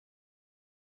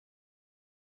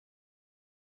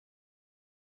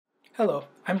Hello,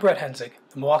 I'm Brett Henzig,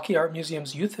 the Milwaukee Art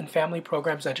Museum's Youth and Family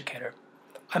Programs Educator.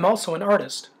 I'm also an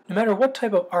artist. No matter what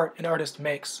type of art an artist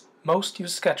makes, most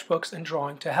use sketchbooks and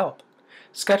drawing to help.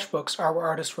 Sketchbooks are where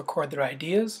artists record their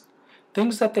ideas,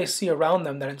 things that they see around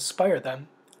them that inspire them,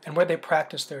 and where they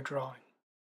practice their drawing.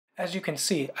 As you can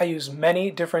see, I use many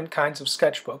different kinds of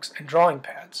sketchbooks and drawing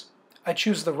pads. I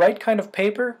choose the right kind of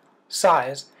paper,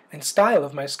 size, and style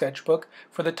of my sketchbook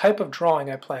for the type of drawing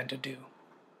I plan to do.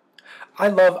 I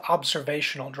love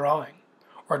observational drawing,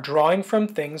 or drawing from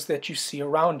things that you see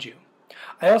around you.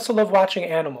 I also love watching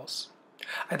animals.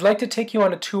 I'd like to take you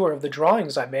on a tour of the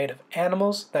drawings I made of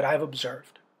animals that I've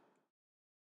observed.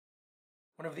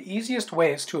 One of the easiest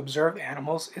ways to observe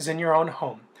animals is in your own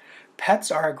home.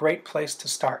 Pets are a great place to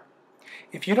start.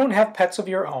 If you don't have pets of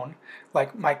your own,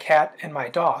 like my cat and my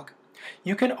dog,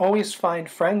 you can always find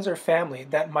friends or family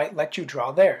that might let you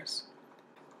draw theirs.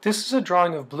 This is a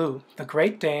drawing of Blue, the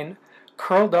Great Dane,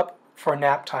 curled up for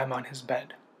nap time on his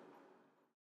bed.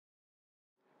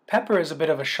 Pepper is a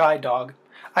bit of a shy dog.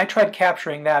 I tried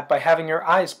capturing that by having her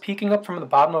eyes peeking up from the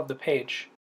bottom of the page.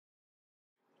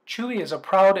 Chewy is a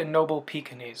proud and noble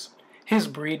Pekingese. His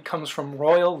breed comes from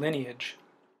royal lineage.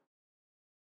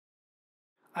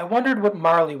 I wondered what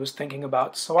Marley was thinking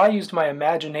about, so I used my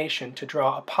imagination to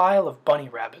draw a pile of bunny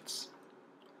rabbits.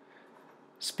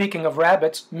 Speaking of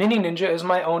rabbits, Mini Ninja is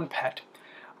my own pet.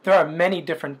 There are many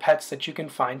different pets that you can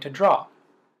find to draw,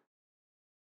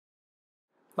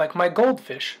 like my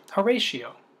goldfish,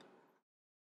 Horatio.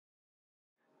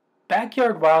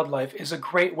 Backyard wildlife is a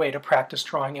great way to practice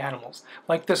drawing animals,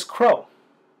 like this crow.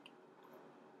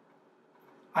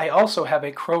 I also have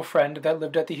a crow friend that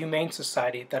lived at the Humane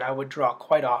Society that I would draw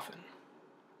quite often.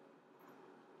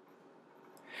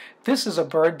 This is a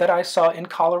bird that I saw in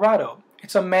Colorado.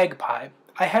 It's a magpie.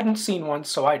 I hadn't seen one,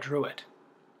 so I drew it.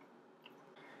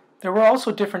 There were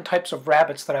also different types of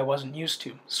rabbits that I wasn't used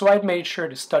to, so I'd made sure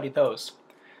to study those.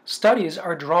 Studies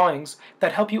are drawings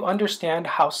that help you understand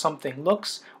how something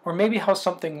looks, or maybe how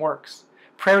something works.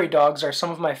 Prairie dogs are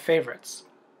some of my favorites.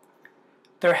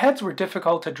 Their heads were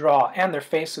difficult to draw, and their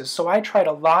faces, so I tried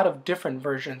a lot of different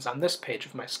versions on this page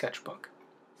of my sketchbook.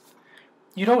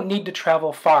 You don't need to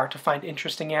travel far to find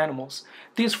interesting animals.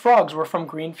 These frogs were from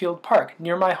Greenfield Park,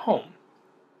 near my home.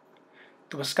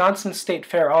 The Wisconsin State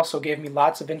Fair also gave me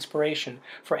lots of inspiration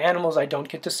for animals I don't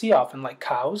get to see often, like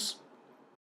cows,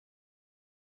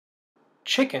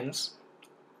 chickens,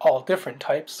 all different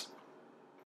types,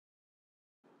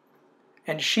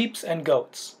 and sheep and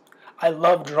goats. I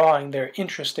love drawing their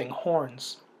interesting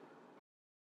horns.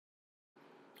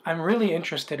 I'm really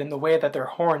interested in the way that their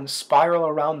horns spiral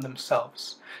around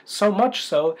themselves, so much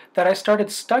so that I started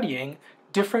studying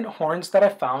different horns that I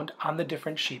found on the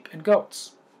different sheep and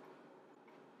goats.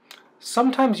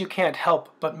 Sometimes you can't help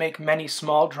but make many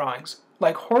small drawings,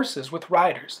 like horses with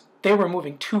riders. They were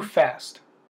moving too fast.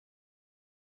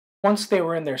 Once they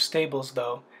were in their stables,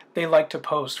 though, they liked to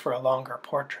pose for a longer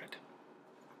portrait.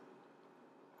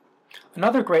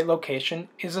 Another great location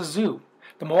is a zoo.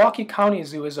 The Milwaukee County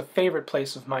Zoo is a favorite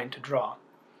place of mine to draw.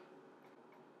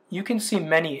 You can see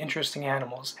many interesting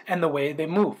animals and the way they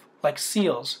move, like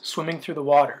seals swimming through the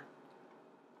water,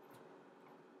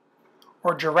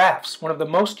 or giraffes, one of the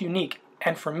most unique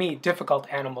and, for me, difficult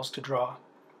animals to draw.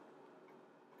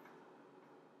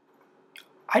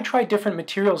 I tried different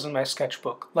materials in my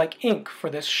sketchbook, like ink for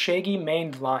this shaggy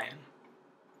maned lion.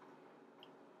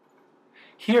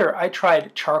 Here I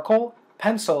tried charcoal,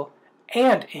 pencil,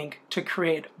 and ink to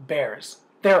create bears.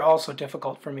 They're also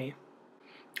difficult for me.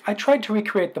 I tried to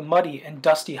recreate the muddy and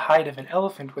dusty hide of an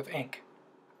elephant with ink.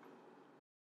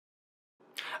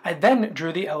 I then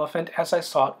drew the elephant as I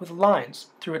saw it with lines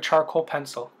through a charcoal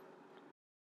pencil.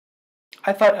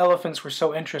 I thought elephants were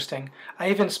so interesting, I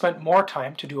even spent more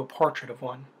time to do a portrait of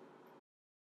one.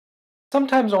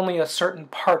 Sometimes only a certain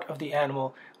part of the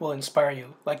animal will inspire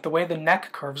you, like the way the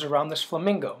neck curves around this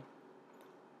flamingo,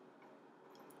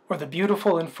 or the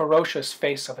beautiful and ferocious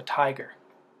face of a tiger.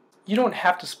 You don't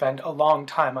have to spend a long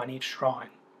time on each drawing.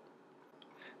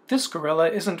 This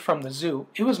gorilla isn't from the zoo,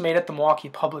 it was made at the Milwaukee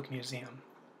Public Museum.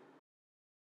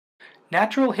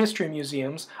 Natural history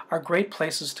museums are great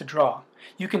places to draw.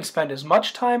 You can spend as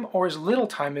much time or as little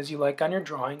time as you like on your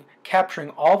drawing, capturing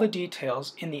all the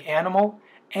details in the animal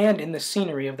and in the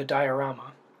scenery of the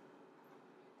diorama.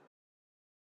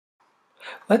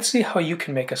 Let's see how you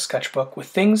can make a sketchbook with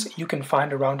things you can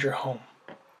find around your home.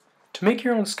 To make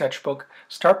your own sketchbook,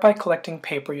 start by collecting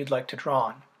paper you'd like to draw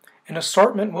on. An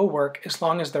assortment will work as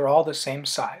long as they're all the same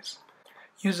size.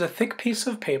 Use a thick piece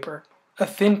of paper, a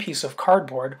thin piece of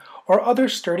cardboard, or other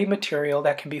sturdy material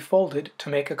that can be folded to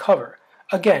make a cover.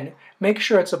 Again, make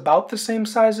sure it's about the same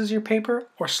size as your paper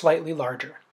or slightly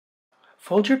larger.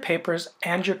 Fold your papers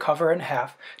and your cover in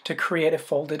half to create a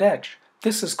folded edge.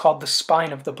 This is called the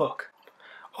spine of the book.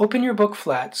 Open your book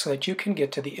flat so that you can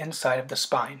get to the inside of the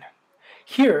spine.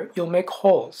 Here, you'll make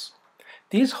holes.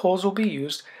 These holes will be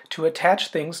used to attach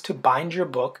things to bind your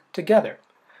book together.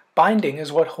 Binding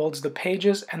is what holds the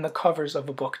pages and the covers of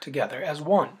a book together as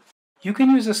one. You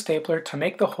can use a stapler to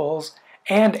make the holes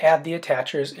and add the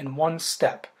attachers in one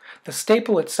step. The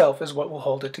staple itself is what will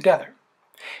hold it together.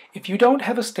 If you don't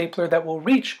have a stapler that will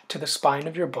reach to the spine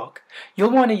of your book,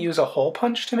 you'll want to use a hole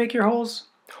punch to make your holes,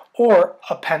 or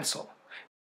a pencil.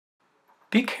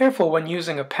 Be careful when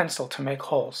using a pencil to make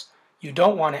holes. You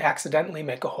don't want to accidentally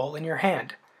make a hole in your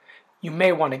hand. You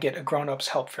may want to get a grown-up's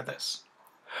help for this.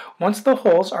 Once the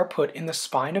holes are put in the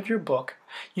spine of your book,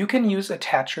 you can use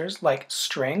attachers like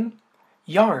string,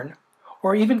 yarn,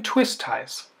 or even twist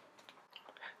ties.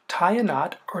 Tie a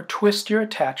knot or twist your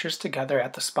attachers together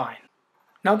at the spine.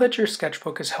 Now that your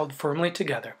sketchbook is held firmly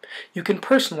together, you can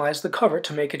personalize the cover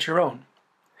to make it your own.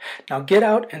 Now get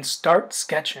out and start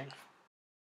sketching.